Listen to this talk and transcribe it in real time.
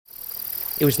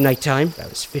It was nighttime. I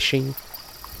was fishing.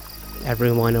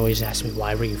 Everyone always asks me,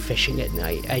 why were you fishing at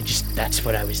night? That's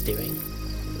what I was doing.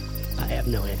 I have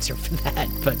no answer for that,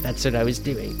 but that's what I was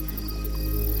doing.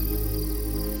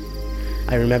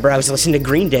 I remember I was listening to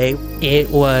Green Day. It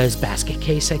was Basket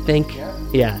Case, I think.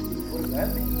 Yeah. What does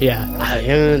that mean?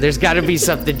 Yeah. There's got to be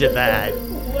something to that.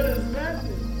 What does that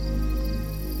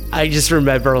mean? I just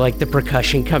remember, like, the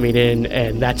percussion coming in,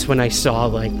 and that's when I saw,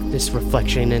 like, this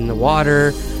reflection in the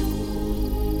water.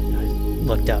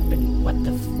 I looked up, and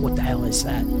what the hell is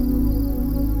that?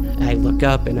 I look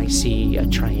up, and I see a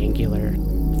triangular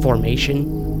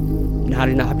formation. Not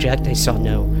an object. I saw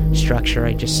no structure.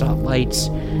 I just saw lights.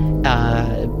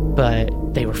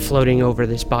 But they were floating over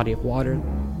this body of water.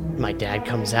 My dad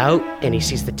comes out, and he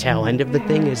sees the tail end of the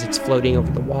thing as it's floating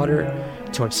over the water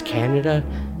towards Canada.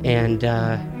 And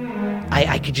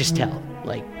I could just tell,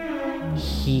 like,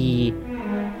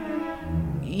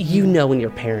 when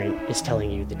your parent is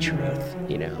telling you the truth,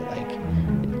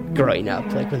 like growing up,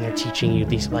 like when they're teaching you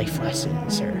these life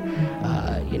lessons, or,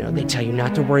 they tell you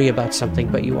not to worry about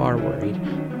something, but you are worried.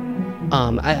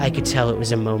 I could tell it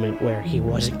was a moment where he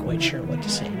wasn't quite sure what to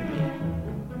say to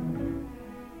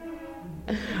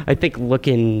me. I think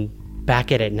looking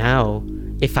back at it now,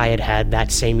 if I had had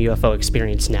that same UFO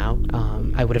experience now,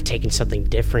 I would have taken something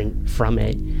different from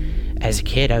it. As a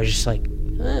kid, I was just like,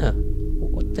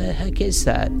 what the heck is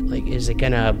that? Like, is it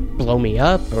gonna blow me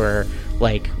up? Or,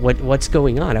 like, what's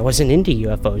going on? I wasn't into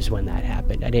UFOs when that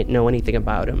happened. I didn't know anything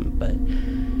about them, but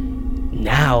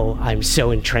now I'm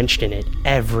so entrenched in it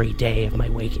every day of my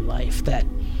waking life that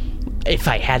if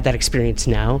I had that experience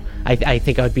now, I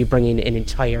think I would be bringing an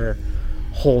entire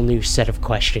whole new set of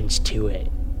questions to it.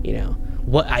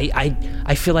 What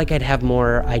I feel like I'd have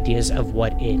more ideas of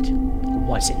what it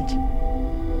wasn't.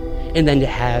 And then to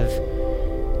have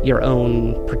your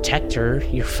own protector,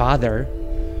 your father,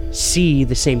 see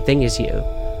the same thing as you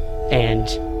and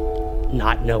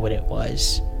not know what it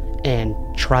was and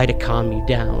try to calm you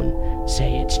down,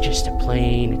 say it's just a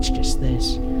plane, it's just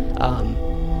this.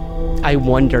 I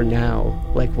wonder now,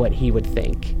 like, what he would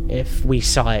think if we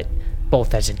saw it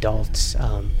both as adults,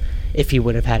 if he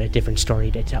would have had a different story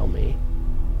to tell me.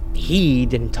 He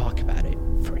didn't talk about it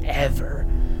forever.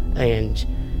 And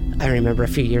I remember a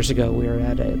few years ago, we were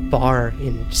at a bar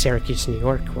in Syracuse, New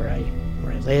York, where I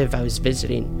live. I was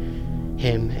visiting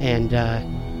him, and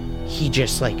he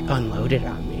just, like, unloaded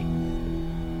on me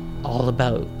all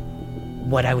about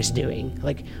what I was doing,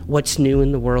 like what's new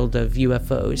in the world of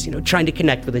UFOs, trying to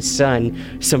connect with his son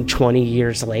some 20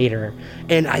 years later.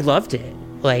 And I loved it.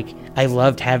 Like, I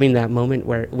loved having that moment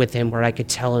with him where I could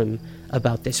tell him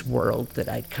about this world that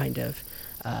I'd kind of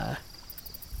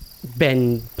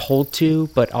been pulled to,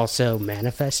 but also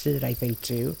manifested, I think,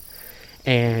 too.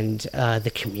 And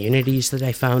the communities that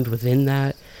I found within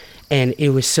that. And it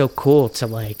was so cool to,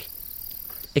 like,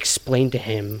 explain to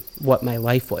him what my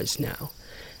life was now.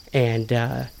 And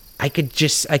I could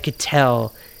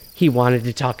tell he wanted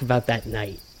to talk about that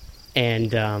night.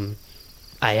 And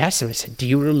I asked him, I said, do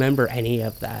you remember any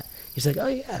of that? He's like, oh,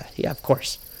 yeah, of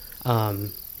course.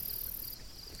 And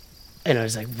I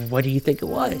was like, what do you think it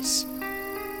was?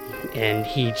 And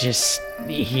he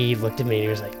looked at me and he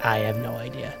was like, I have no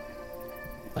idea.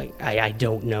 Like, I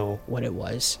don't know what it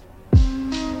was.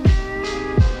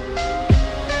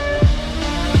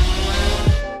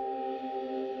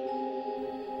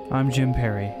 I'm Jim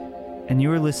Perry, and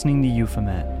you are listening to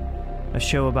Euphomet, a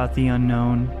show about the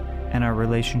unknown and our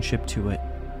relationship to it.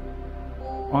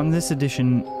 On this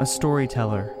edition, a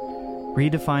storyteller,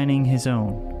 redefining his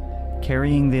own,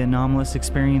 carrying the anomalous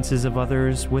experiences of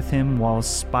others with him while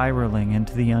spiraling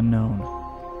into the unknown.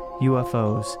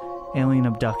 UFOs, alien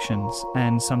abductions,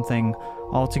 and something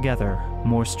altogether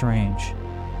more strange.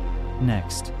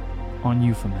 Next, on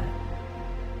Euphomet.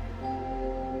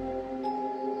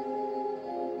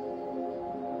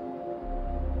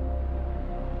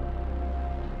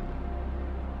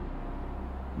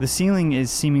 The ceiling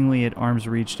is seemingly at arm's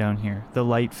reach down here. The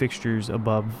light fixtures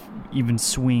above even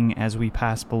swing as we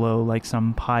pass below like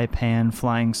some pie pan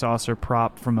flying saucer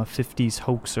prop from a 50s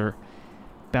hoaxer,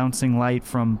 bouncing light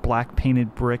from black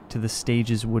painted brick to the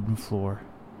stage's wooden floor.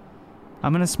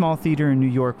 I'm in a small theater in New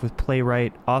York with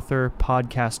playwright, author,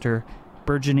 podcaster,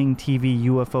 burgeoning TV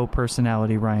UFO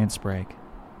personality Ryan Sprague.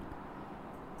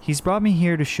 He's brought me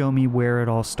here to show me where it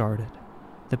all started.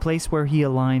 The place where he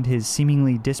aligned his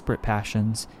seemingly disparate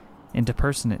passions into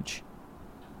personage.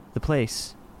 The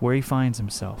place where he finds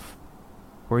himself.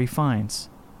 Where he finds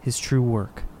his true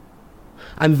work.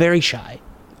 I'm very shy.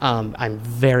 I'm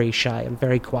very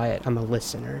quiet. I'm a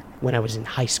listener. When I was in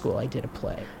high school, I did a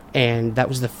play. And that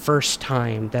was the first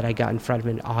time that I got in front of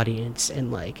an audience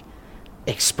and, like,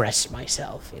 express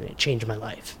myself, and it changed my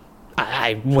life.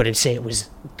 I wouldn't say it was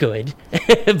good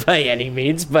by any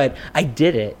means, but I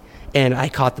did it, and I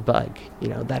caught the bug.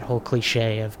 That whole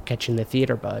cliche of catching the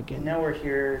theater bug. And now we're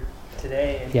here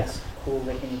today in Yeah. this cool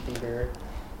looking theater.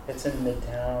 It's in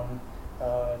Midtown.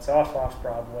 It's off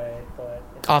Broadway, but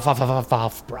it's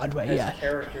Off Broadway, has yeah.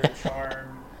 character,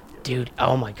 charm. Dude,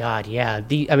 oh my God, yeah.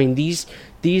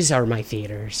 These are my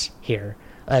theaters here.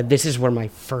 This is where my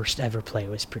first ever play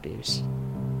was produced.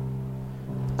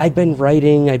 I'd been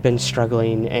writing, I'd been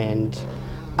struggling, and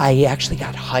I actually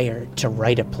got hired to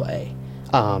write a play.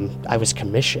 I was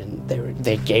commissioned.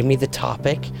 They gave me the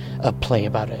topic, a play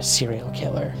about a serial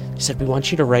killer. They said, we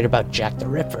want you to write about Jack the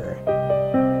Ripper.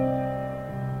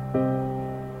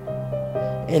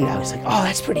 And I was like, oh,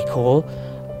 that's pretty cool.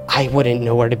 I wouldn't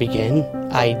know where to begin.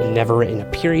 I'd never written a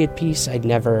period piece. I'd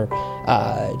never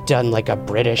done like a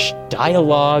British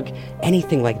dialogue,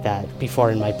 anything like that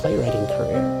before in my playwriting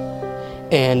career.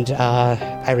 And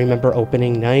I remember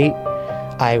opening night,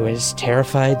 I was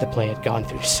terrified. The play had gone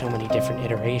through so many different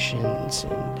iterations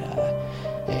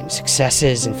and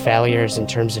successes and failures in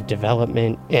terms of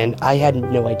development. And I had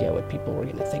no idea what people were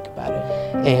going to think about it.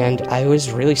 And I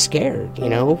was really scared,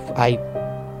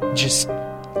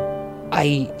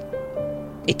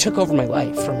 It took over my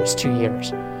life for almost 2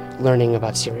 years, learning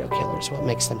about serial killers, what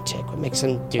makes them tick, what makes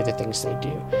them do the things they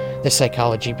do. The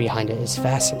psychology behind it is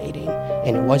fascinating,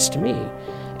 and it was to me.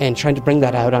 And trying to bring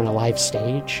that out on a live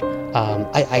stage,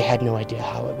 I had no idea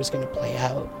how it was going to play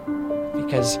out,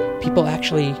 because people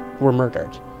actually were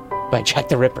murdered by Jack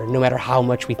the Ripper, no matter how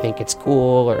much we think it's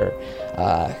cool or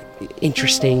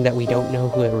interesting that we don't know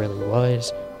who it really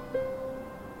was.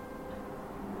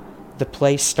 The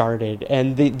play started,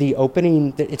 and the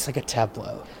opening, it's like a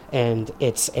tableau, and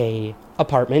it's a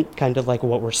apartment, kind of like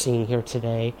what we're seeing here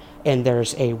today, and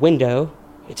there's a window.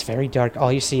 It's very dark.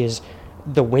 All you see is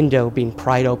the window being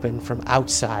pried open from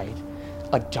outside,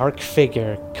 a dark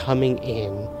figure coming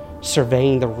in,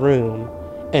 surveying the room,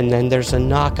 and then there's a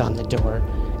knock on the door,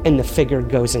 and the figure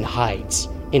goes and hides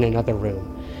in another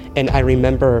room. And I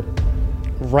remember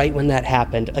right when that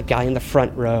happened, a guy in the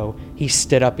front row, he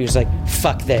stood up, he was like,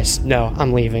 fuck this, no,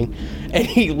 I'm leaving. And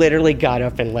he literally got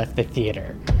up and left the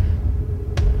theater.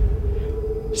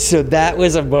 So that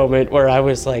was a moment where I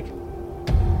was like,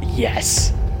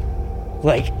 yes.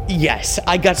 Yes,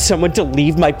 I got someone to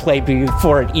leave my play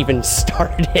before it even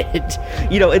started.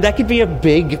 That could be a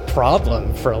big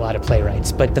problem for a lot of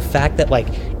playwrights. But the fact that,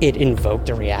 it invoked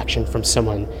a reaction from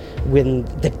someone when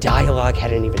the dialogue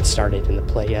hadn't even started in the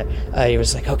play yet, it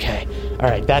was like, okay, all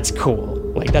right, that's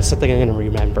cool. That's something I'm going to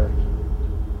remember.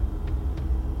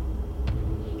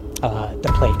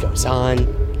 The play goes on.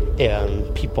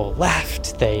 People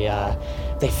laughed.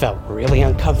 They felt really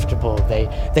uncomfortable.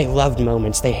 They loved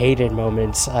moments. They hated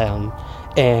moments.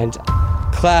 And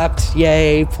clapped,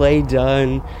 yay, play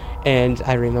done. And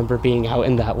I remember being out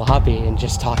in that lobby and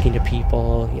just talking to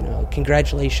people,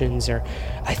 congratulations, or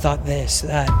I thought this,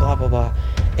 that, blah, blah, blah.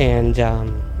 And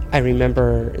I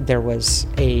remember there was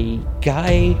a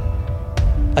guy,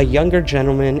 a younger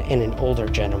gentleman and an older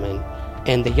gentleman.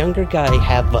 And the younger guy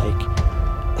had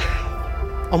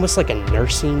almost like a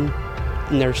nurse,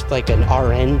 like an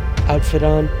RN outfit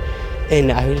on.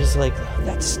 And I was like,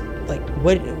 that's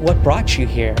what brought you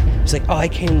here? He's like, oh, I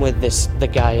came with the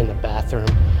guy in the bathroom.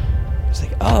 I was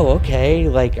like, oh, okay.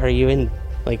 Are you in,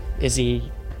 is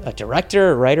he a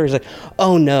director or writer? He's like,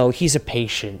 oh no, he's a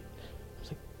patient. I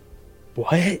was like,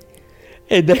 what?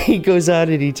 And then he goes on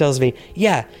and he tells me,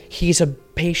 yeah, he's a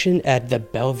patient at the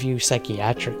Bellevue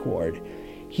Psychiatric Ward.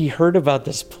 He heard about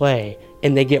this play,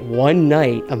 and they get one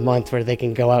night a month where they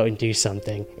can go out and do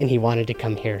something, and he wanted to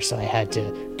come here, so I had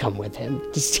to come with him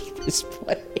to see this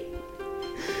play.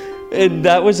 And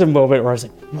that was a moment where I was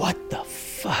like, what the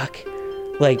fuck?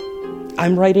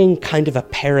 I'm writing kind of a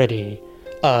parody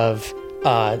of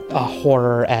a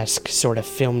horror-esque sort of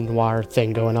film noir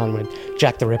thing going on with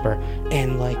Jack the Ripper,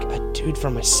 and a dude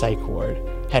from a psych ward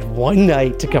had one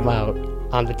night to come out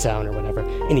on the town or whatever,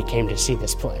 and he came to see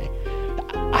this play.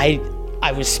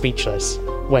 I was speechless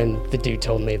when the dude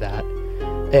told me that,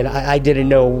 and I didn't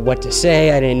know what to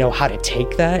say. I didn't know how to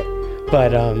take that,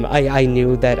 but I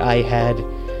knew that I had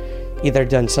either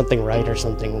done something right or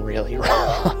something really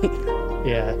wrong.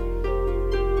 Yeah.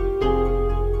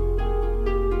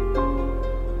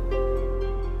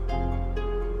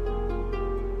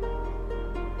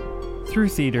 Through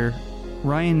theater,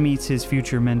 Ryan meets his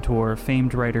future mentor,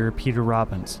 famed writer Peter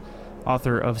Robbins,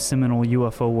 author of seminal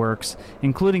UFO works,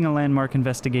 including a landmark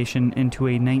investigation into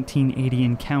a 1980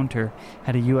 encounter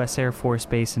at a U.S. Air Force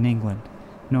base in England,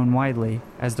 known widely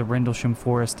as the Rendlesham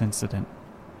Forest Incident.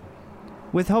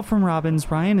 With help from Robbins,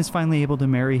 Ryan is finally able to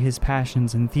marry his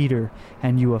passions in theater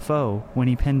and UFO when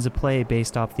he pens a play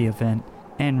based off the event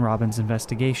and Robbins'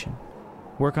 investigation.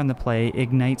 Work on the play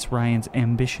ignites Ryan's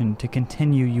ambition to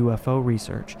continue UFO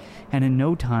research, and in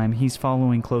no time he's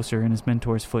following closer in his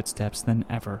mentor's footsteps than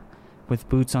ever. With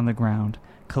boots on the ground,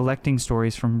 collecting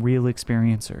stories from real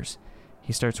experiencers,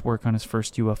 he starts work on his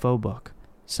first UFO book,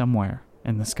 Somewhere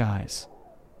in the Skies.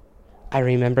 I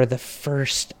remember the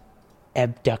first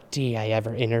abductee I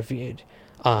ever interviewed.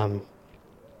 I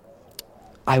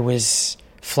was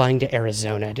flying to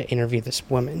Arizona to interview this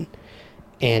woman,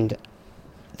 and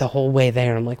the whole way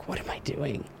there, I'm like, what am I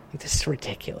doing? Like, this is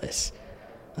ridiculous.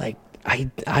 Like,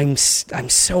 I'm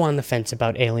so on the fence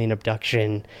about alien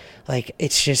abduction. Like,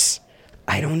 it's just,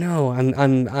 I don't know.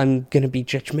 I'm gonna be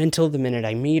judgmental the minute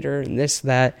I meet her and this,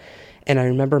 that. And I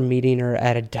remember meeting her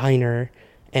at a diner,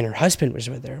 and her husband was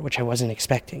with her, which I wasn't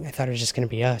expecting. I thought it was just gonna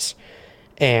be us.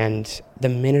 And the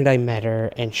minute I met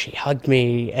her and she hugged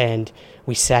me and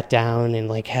we sat down and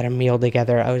like had a meal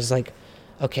together, I was like,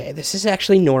 okay, this is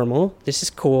actually normal. This is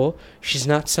cool. She's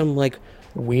not some like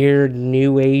weird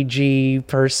new agey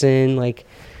person like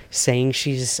saying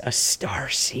she's a star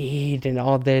seed and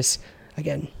all this.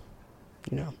 Again,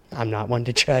 you know, I'm not one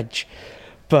to judge.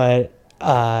 But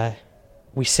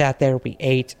we sat there, we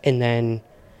ate, and then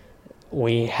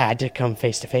we had to come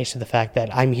face to face with the fact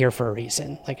that I'm here for a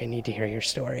reason. Like, I need to hear your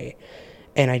story.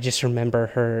 And I just remember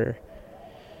her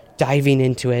diving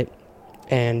into it.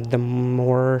 And the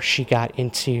more she got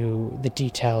into the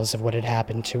details of what had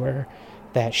happened to her,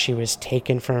 that she was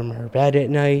taken from her bed at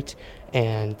night,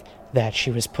 and that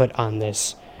she was put on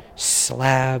this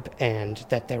slab, and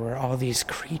that there were all these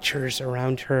creatures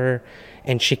around her,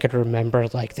 and she could remember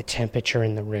like the temperature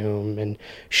in the room, and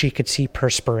she could see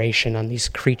perspiration on these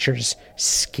creatures'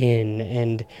 skin,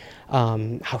 and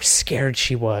how scared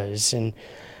she was. And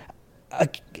I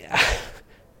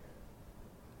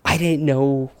didn't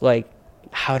know like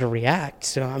how to react,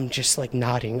 so I'm just like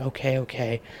nodding,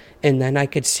 okay. And then I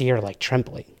could see her like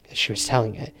trembling as she was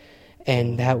telling it,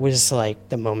 and that was like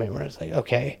the moment where I was like,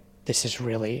 okay, this is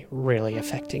really, really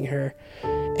affecting her.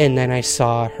 And then I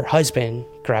saw her husband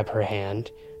grab her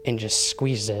hand and just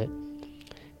squeeze it,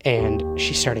 and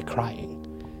she started crying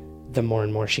the more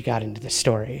and more she got into the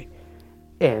story.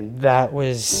 And that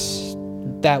was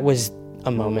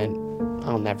a moment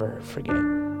I'll never forget.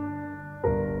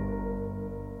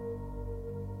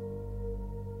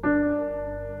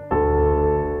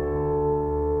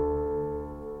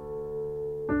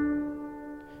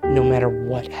 No matter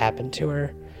what happened to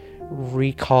her,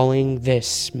 recalling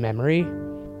this memory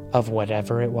of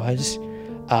whatever it was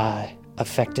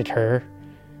affected her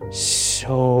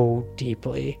so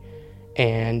deeply.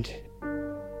 And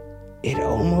it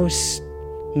almost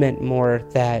meant more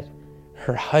that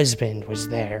her husband was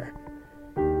there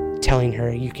telling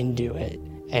her you can do it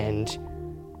and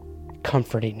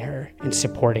comforting her and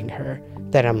supporting her,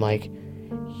 that I'm like,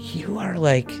 you are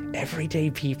like everyday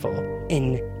people,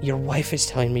 and your wife is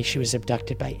telling me she was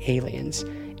abducted by aliens,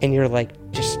 and you're like,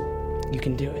 just, you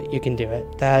can do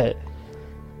it. That,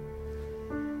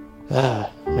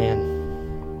 man,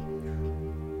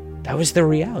 that was the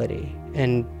reality.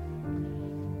 And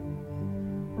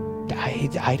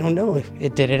I don't know if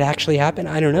did it actually happen?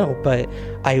 I don't know, but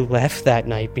I left that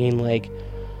night being like,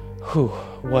 whew,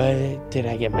 what did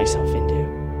I get myself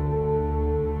into?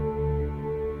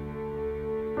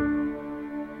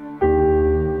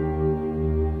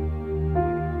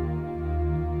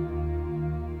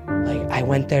 I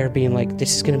went there being like,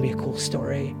 this is going to be a cool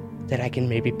story that I can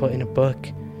maybe put in a book.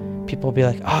 People will be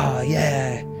like, oh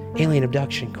yeah, alien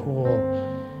abduction, cool.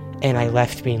 And I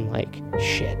left being like,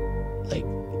 shit, like,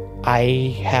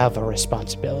 I have a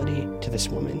responsibility to this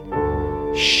woman.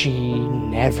 She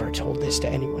never told this to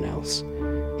anyone else.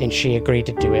 And she agreed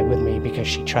to do it with me because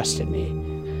she trusted me.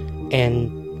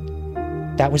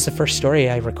 And that was the first story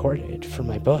I recorded for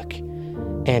my book.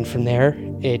 And from there,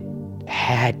 it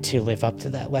had to live up to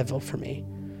that level for me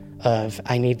of,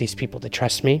 I need these people to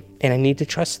trust me, and I need to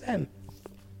trust them.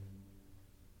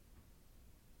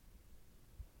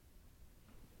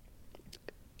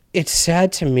 It's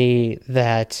sad to me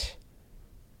that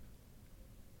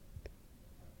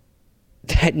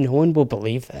no one will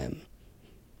believe them,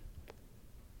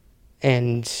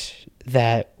 and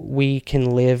that we can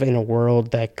live in a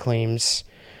world that claims,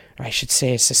 or I should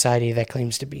say a society that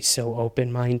claims to be so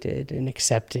open-minded and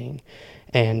accepting.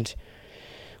 And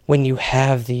when you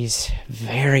have these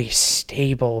very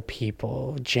stable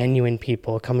people, genuine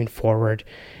people coming forward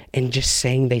and just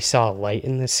saying they saw a light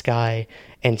in the sky,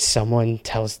 and someone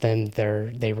tells them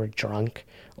they were drunk,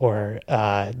 or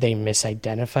they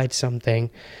misidentified something,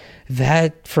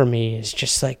 that for me is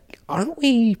just like, aren't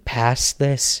we past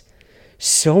this?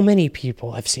 So many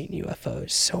people have seen UFOs.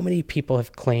 So many people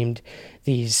have claimed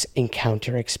these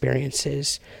encounter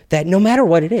experiences that no matter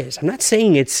what it is, I'm not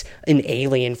saying it's an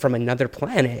alien from another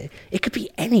planet. It could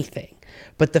be anything.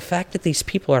 But the fact that these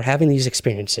people are having these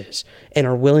experiences and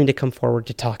are willing to come forward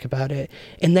to talk about it,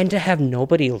 and then to have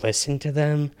nobody listen to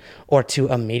them or to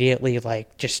immediately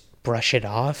like just brush it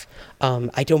off,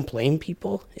 I don't blame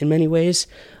people in many ways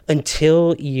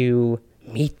until you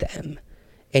meet them.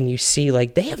 And you see,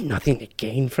 like, they have nothing to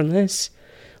gain from this.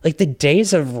 Like, the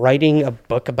days of writing a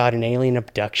book about an alien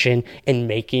abduction and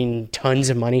making tons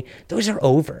of money, those are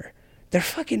over. They're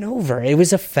fucking over. It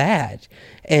was a fad.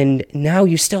 And now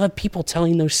you still have people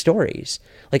telling those stories.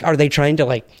 Like, are they trying to,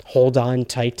 like, hold on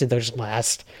tight to those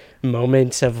last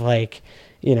moments of, like,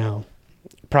 you know,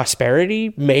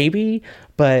 prosperity? Maybe.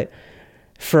 But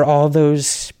for all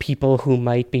those people who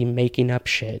might be making up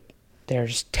shit,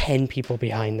 there's 10 people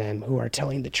behind them who are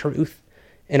telling the truth.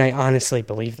 And I honestly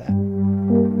believe that.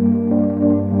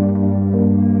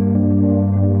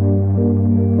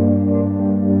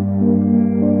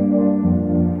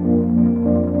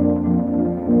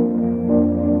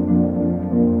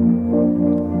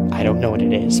 I don't know what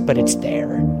it is, but it's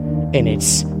there. And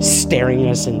it's staring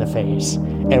us in the face.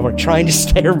 And we're trying to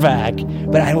stare back,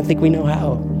 but I don't think we know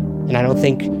how. And I don't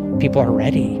think people are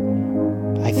ready.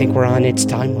 I think we're on its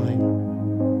timeline.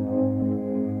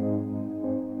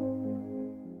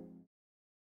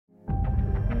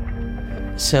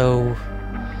 So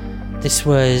this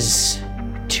was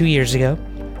 2 years ago.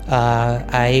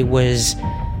 I was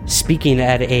speaking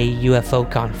at a UFO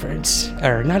conference,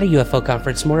 or not a UFO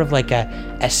conference, more of like a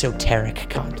esoteric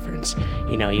conference.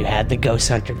 You know, you had the ghost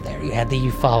hunter there, you had the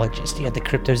ufologist, you had the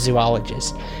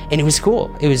cryptozoologist, and it was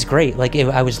cool. It was great. Like,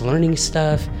 I was learning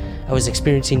stuff, I was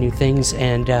experiencing new things,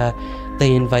 and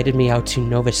they invited me out to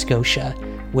Nova Scotia,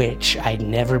 which I'd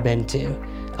never been to.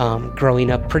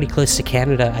 Growing up pretty close to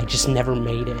Canada, I just never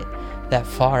made it that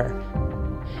far.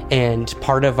 And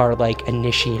part of our like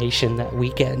initiation that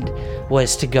weekend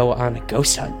was to go on a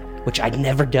ghost hunt, which I'd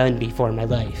never done before in my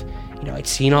life. You know, I'd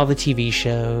seen all the TV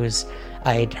shows,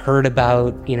 I'd heard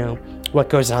about, you know, what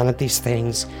goes on at these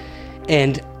things.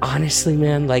 And honestly,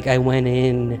 man, like, I went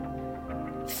in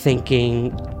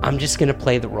thinking, I'm just gonna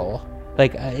play the role.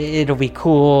 Like, it'll be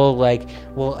cool, like,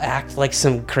 we'll act like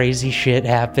some crazy shit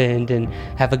happened and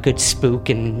have a good spook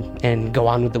and go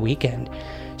on with the weekend.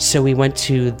 So we went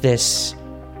to this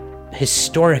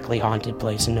historically haunted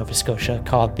place in Nova Scotia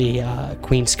called the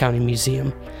Queens County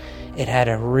Museum. It had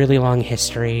a really long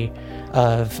history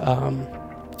of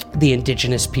the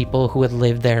indigenous people who had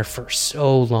lived there for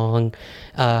so long,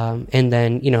 and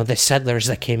then, you know, the settlers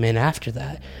that came in after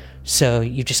that. So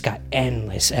you just got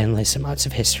endless amounts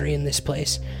of history in this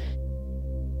place.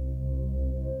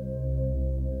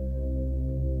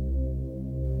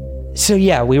 So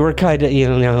yeah, we were kind of, you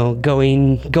know,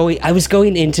 going. I was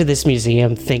going into this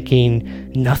museum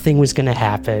thinking nothing was going to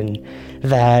happen,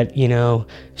 that, you know,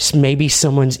 maybe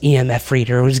someone's EMF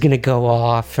reader was going to go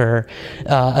off, or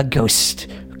a ghost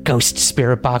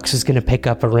spirit box was going to pick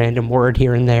up a random word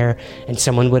here and there, and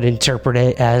someone would interpret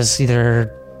it as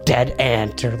either dead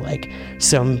aunt or like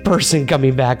some person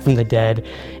coming back from the dead.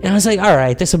 And I was like, all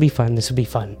right, this will be fun.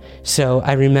 So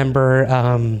I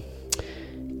remember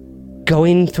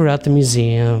going throughout the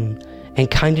museum and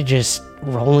kind of just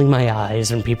rolling my eyes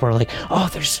when people are like,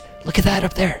 oh, look at that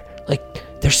up there. Like,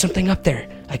 there's something up there.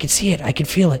 I can see it. I can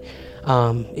feel it.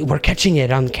 We're catching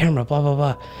it on camera, blah, blah,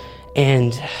 blah.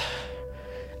 And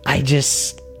I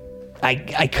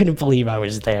couldn't believe I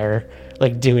was there,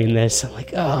 like, doing this. I'm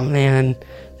like, oh man,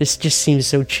 this just seems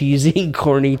so cheesy and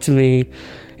corny to me.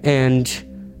 And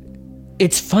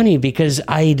it's funny because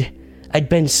I'd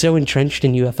been so entrenched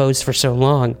in UFOs for so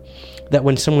long that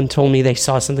when someone told me they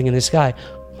saw something in the sky,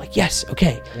 I'm like, yes,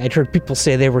 okay. I'd heard people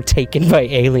say they were taken by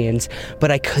aliens,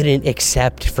 but I couldn't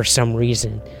accept for some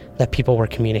reason that people were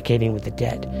communicating with the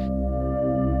dead.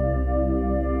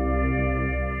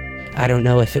 I don't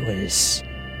know if it was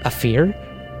a fear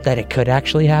that it could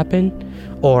actually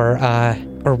happen, or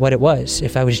what it was,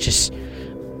 if I was just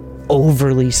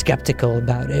overly skeptical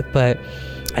about it. But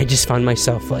I just found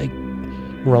myself like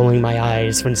rolling my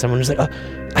eyes when someone was like, oh,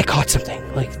 I caught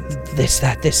something, like this,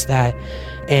 that,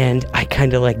 and I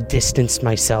kind of like distanced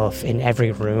myself in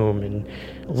every room and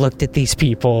looked at these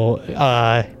people.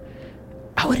 I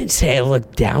wouldn't say I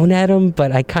looked down at them,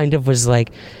 but I kind of was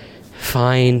like,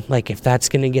 fine, like, if that's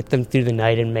gonna get them through the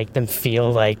night and make them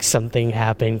feel like something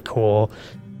happened, cool.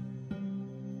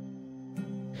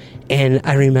 And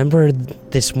I remember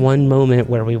this one moment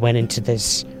where we went into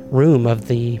this room of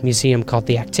the museum called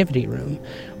the activity room,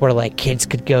 where like kids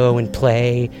could go and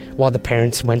play while the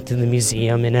parents went to the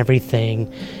museum and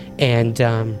everything. And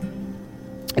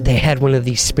they had one of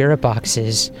these spirit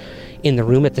boxes in the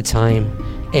room at the time.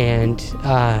 And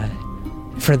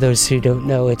for those who don't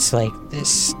know, it's like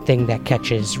this thing that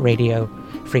catches radio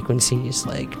frequencies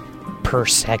like per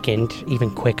second, even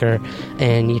quicker,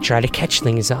 and you try to catch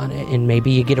things on it, and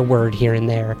maybe you get a word here and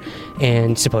there,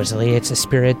 and supposedly it's a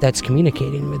spirit that's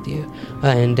communicating with you.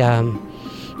 And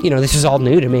this is all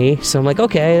new to me, so I'm like,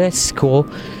 okay, that's cool.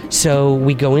 So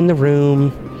we go in the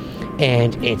room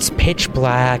and it's pitch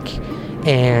black,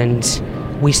 and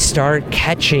we start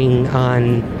catching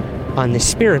on the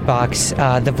spirit box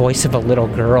the voice of a little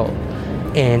girl.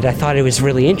 And I thought it was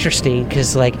really interesting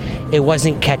because, like, it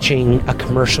wasn't catching a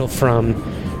commercial from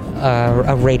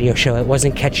a radio show. It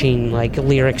wasn't catching, like,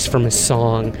 lyrics from a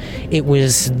song. It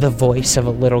was the voice of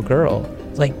a little girl,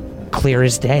 like, clear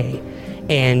as day.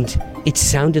 And it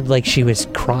sounded like she was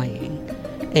crying.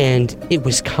 And it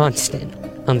was constant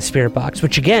on the spirit box,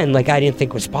 which, again, like, I didn't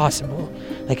think was possible.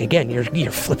 Like, again,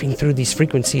 you're flipping through these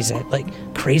frequencies at, like,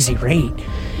 crazy rate.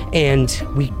 And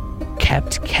we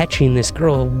kept catching this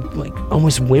girl, like,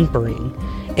 almost whimpering,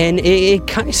 and it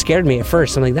kind of scared me at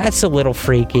first. I'm like, that's a little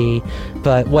freaky,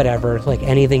 but whatever, like,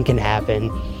 anything can happen.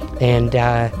 And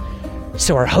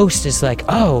so our host is like,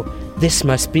 oh, this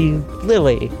must be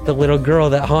Lily, the little girl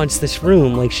that haunts this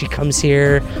room. Like, she comes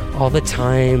here all the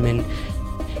time, and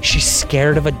she's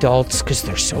scared of adults because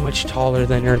they're so much taller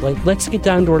than her. Like, let's get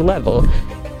down to her level.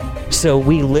 So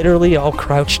we literally all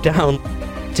crouched down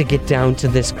to get down to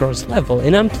this girl's level,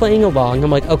 and I'm playing along.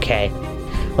 I'm like, okay,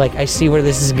 like, I see where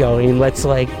this is going. Let's,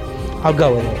 like, I'll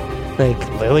go with it.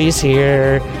 Like, Lily's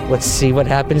here, let's see what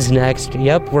happens next.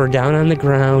 Yep, we're down on the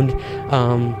ground.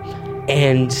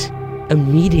 And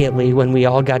immediately when we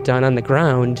all got down on the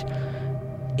ground,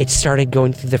 it started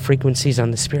going through the frequencies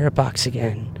on the spirit box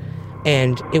again,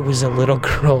 and it was a little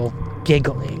girl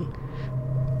giggling,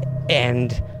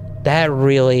 and that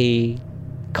really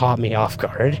caught me off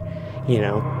guard.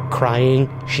 Crying,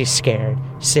 she's scared.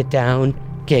 Sit down,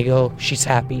 giggle, she's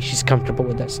happy, she's comfortable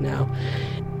with us now.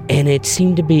 And it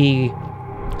seemed to be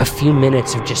a few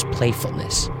minutes of just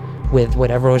playfulness with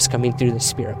whatever was coming through the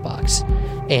spirit box.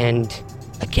 And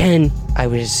again, I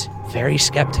was very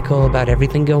skeptical about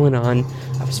everything going on.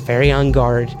 I was very on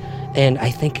guard, and I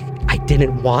think I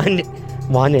didn't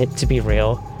want it to be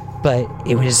real, but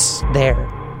it was there,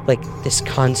 like this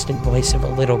constant voice of a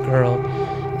little girl.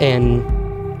 And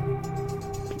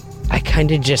I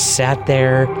kind of just sat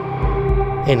there,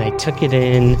 and I took it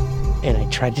in, and I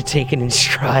tried to take it in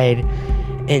stride.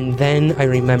 And then I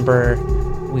remember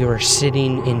we were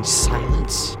sitting in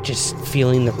silence, just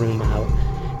feeling the room out.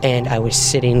 And I was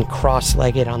sitting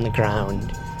cross-legged on the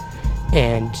ground.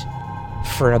 And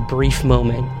for a brief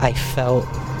moment, I felt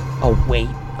a weight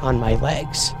on my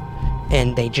legs.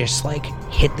 And they just, like,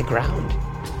 hit the ground.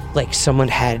 Like someone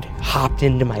had hopped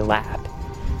into my lap.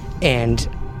 And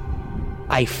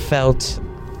I felt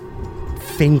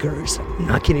fingers. I'm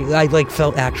not kidding. I, like,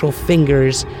 felt actual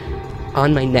fingers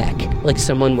on my neck. Like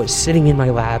someone was sitting in my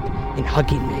lap and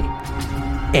hugging me.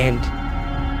 And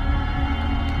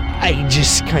I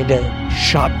just kind of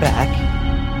shot back.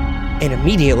 And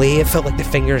immediately it felt like the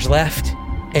fingers left.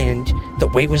 And the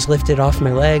weight was lifted off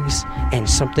my legs. And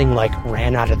something, like,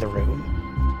 ran out of the room.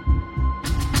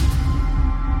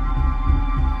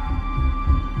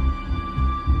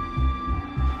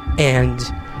 And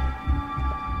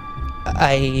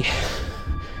I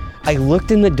looked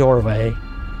in the doorway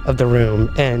of the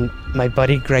room, and my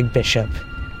buddy Greg Bishop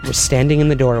was standing in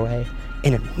the doorway,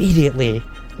 and immediately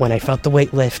when I felt the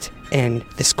weight lift and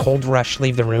this cold rush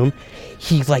leave the room,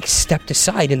 he, like, stepped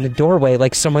aside in the doorway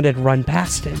like someone had run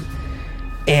past him.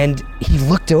 And he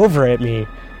looked over at me,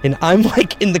 and I'm,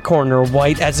 like, in the corner,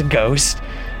 white as a ghost,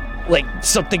 like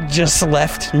something just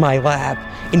left my lap.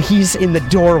 And he's in the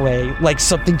doorway, like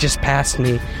something just passed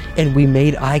me. And we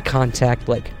made eye contact,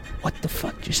 like, what the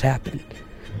fuck just happened?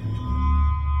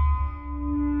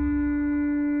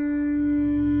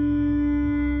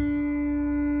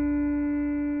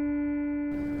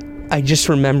 I just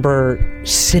remember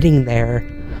sitting there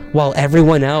while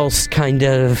everyone else kind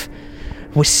of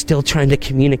was still trying to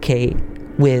communicate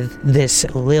with this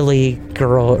Lily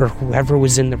girl or whoever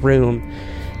was in the room.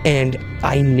 And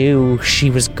I knew she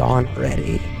was gone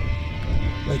already.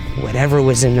 Like, whatever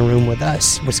was in the room with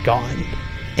us was gone.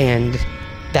 And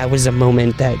that was a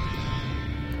moment that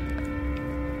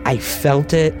I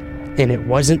felt it, and it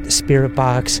wasn't the spirit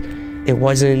box. It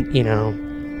wasn't,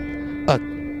 a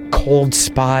cold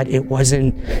spot. It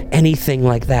wasn't anything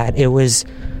like that. It was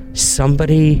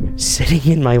somebody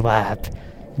sitting in my lap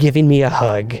giving me a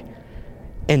hug,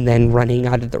 and then running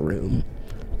out of the room.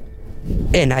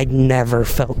 And I'd never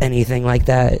felt anything like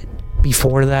that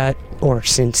before that or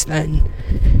since then.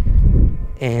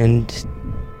 And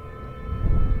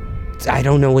I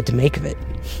don't know what to make of it.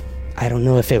 I don't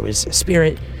know if it was a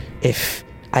spirit, if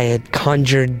I had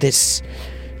conjured this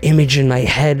image in my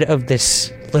head of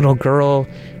this little girl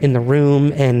in the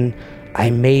room and I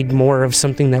made more of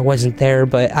something that wasn't there,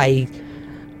 but I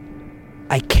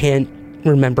can't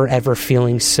remember ever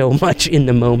feeling so much in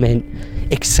the moment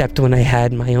except when I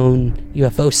had my own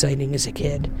UFO sighting as a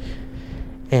kid.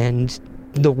 And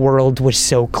the world was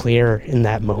so clear in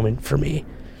that moment for me.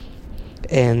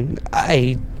 And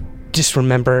I just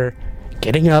remember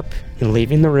getting up and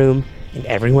leaving the room, and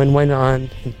everyone went on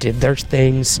and did their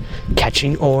things,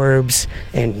 catching orbs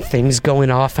and things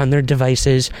going off on their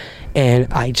devices,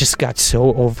 and I just got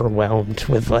so overwhelmed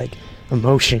with like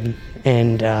emotion,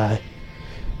 and I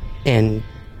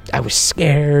was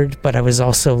scared, but I was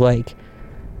also like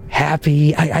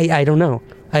happy. I don't know.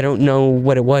 I don't know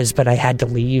what it was, but I had to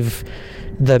leave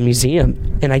the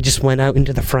museum, and I just went out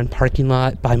into the front parking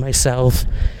lot by myself,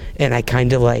 and I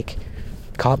kind of like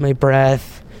caught my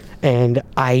breath, and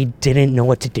I didn't know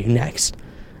what to do next.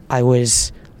 I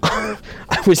was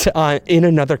in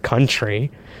another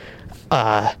country,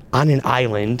 on an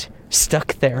island,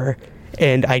 stuck there,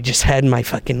 and I just had my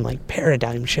fucking like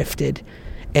paradigm shifted,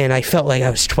 and I felt like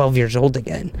I was 12 years old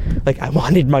again. Like I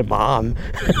wanted my mom.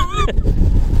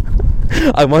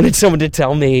 I wanted someone to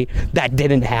tell me that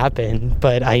didn't happen,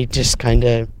 but I just kind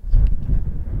of,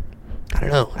 I don't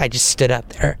know, I just stood up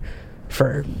there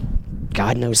for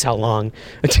God knows how long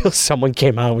until someone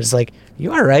came out and was like,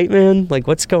 "You all right, man? Like,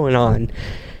 what's going on?"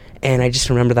 And I just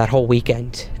remember that whole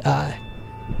weekend,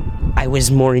 I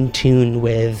was more in tune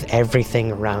with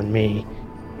everything around me.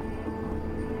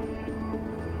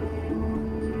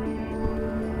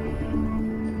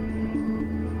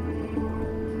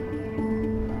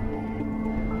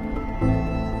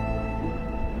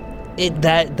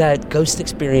 That ghost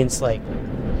experience, like,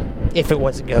 if it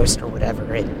was a ghost or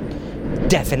whatever, it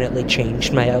definitely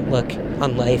changed my outlook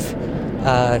on life.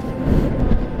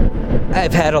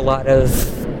 I've had a lot of,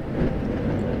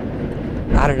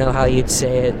 I don't know how you'd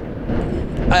say it,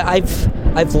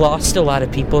 I've lost a lot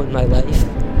of people in my life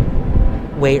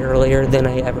way earlier than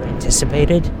I ever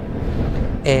anticipated,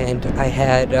 and I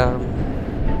had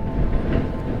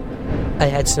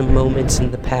some moments in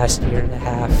the past year and a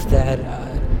half that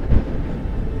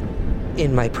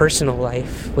in my personal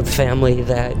life with family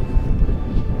that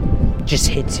just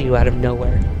hits you out of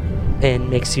nowhere and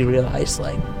makes you realize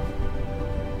like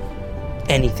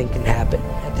anything can happen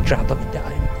at the drop of a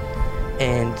dime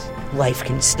and life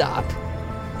can stop.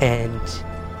 And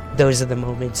those are the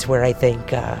moments where I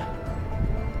think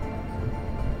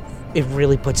it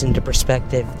really puts into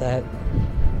perspective that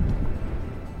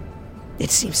it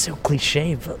seems so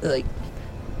cliche, but like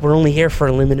we're only here for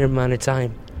a limited amount of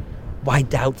time. Why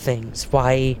doubt things?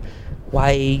 Why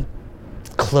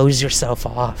close yourself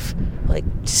off? Like,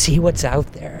 see what's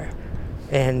out there.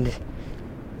 And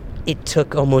it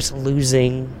took almost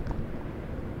losing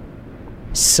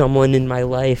someone in my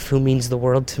life who means the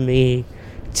world to me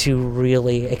to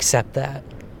really accept that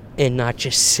and not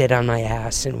just sit on my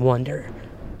ass and wonder.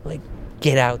 Like,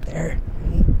 get out there.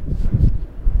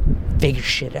 Figure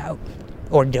shit out.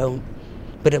 Or don't.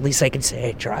 But at least I can say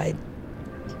I tried.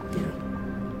 Yeah.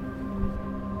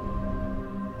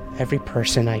 Every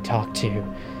person I talk to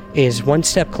is one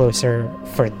step closer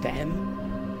for them,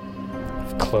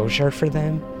 closure for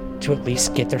them, to at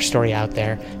least get their story out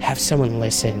there, have someone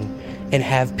listen, and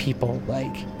have people,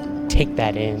 like, take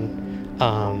that in.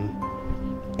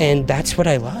 And that's what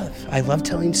I love. I love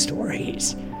telling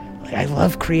stories. Like, I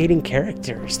love creating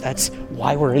characters. That's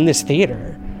why we're in this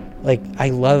theater. Like, I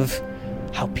love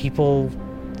how people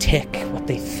tick, what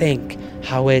they think,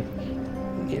 how it,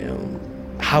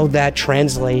 how that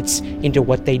translates into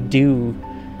what they do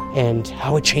and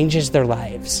how it changes their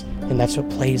lives. And that's what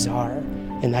plays are.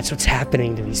 And that's what's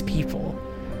happening to these people.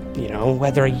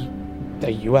 Whether a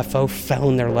UFO fell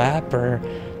in their lap or,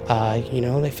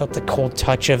 they felt the cold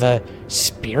touch of a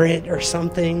spirit or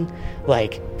something,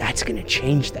 like, that's going to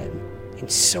change them in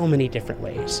so many different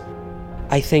ways.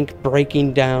 I think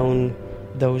breaking down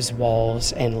those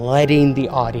walls and letting the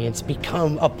audience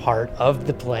become a part of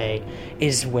the play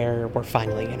is where we're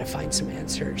finally going to find some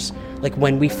answers. Like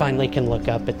when we finally can look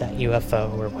up at that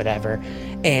UFO or whatever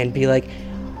and be like,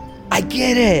 I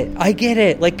get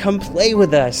it, like, come play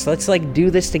with us, let's like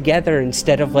do this together,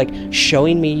 instead of like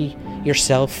showing me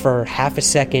yourself for half a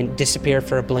second, disappear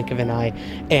for a blink of an eye,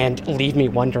 and leave me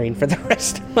wondering for the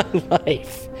rest of my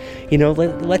life. You know,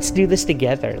 let's do this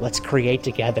together. Let's create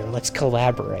together. Let's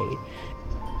collaborate.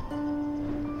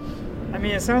 I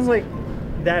mean, it sounds like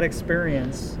that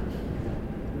experience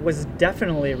was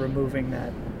definitely removing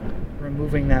that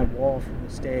wall from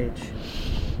the stage.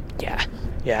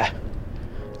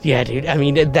 Yeah, dude. I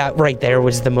mean, that right there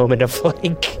was the moment of,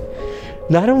 like,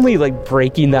 not only, like,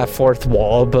 breaking that fourth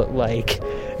wall, but, like,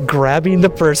 grabbing the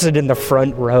person in the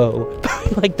front row by,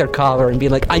 like, their collar and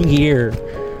being like, I'm here.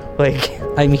 Like,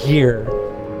 I'm here.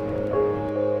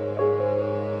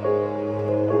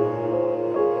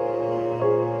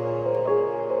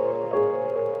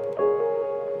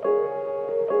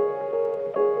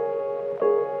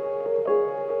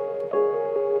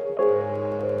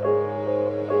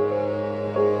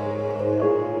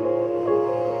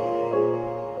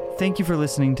 Thank you for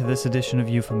listening to this edition of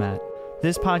Euphomet.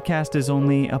 This podcast is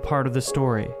only a part of the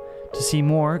story. To see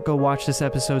more, go watch this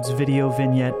episode's video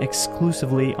vignette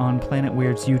exclusively on Planet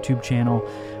Weird's YouTube channel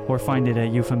or find it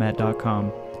at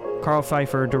euphomet.com. Carl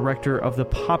Pfeiffer, director of the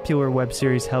popular web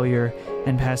series Hellier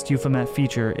and past Euphomet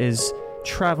feature, is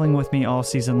traveling with me all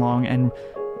season long and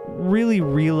really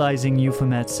realizing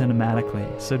Euphomet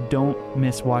cinematically, so don't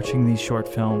miss watching these short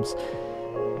films.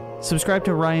 Subscribe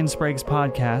to Ryan Sprague's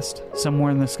podcast, Somewhere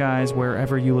in the Skies,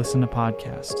 wherever you listen to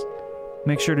podcasts.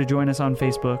 Make sure to join us on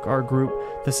Facebook. Our group,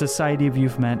 the Society of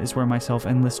Euphomet, is where myself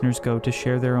and listeners go to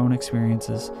share their own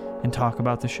experiences and talk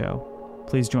about the show.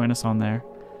 Please join us on there.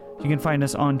 You can find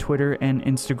us on Twitter and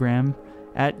Instagram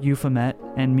at Euphomet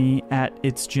and me at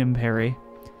It's Jim Perry.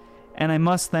 And I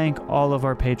must thank all of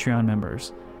our Patreon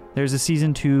members. There's a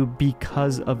season 2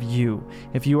 because of you.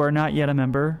 If you are not yet a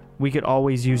member, we could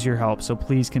always use your help, so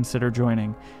please consider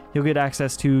joining. You'll get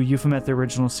access to Euphomet the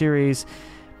Original Series,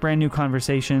 brand new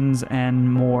conversations,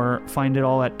 and more. Find it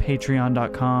all at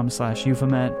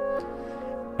patreon.com/Euphomet.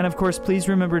 And of course, please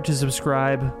remember to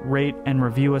subscribe, rate, and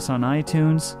review us on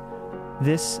iTunes.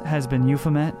 This has been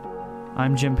Euphomet.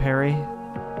 I'm Jim Perry,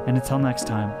 and until next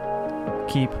time,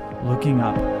 keep looking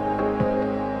up.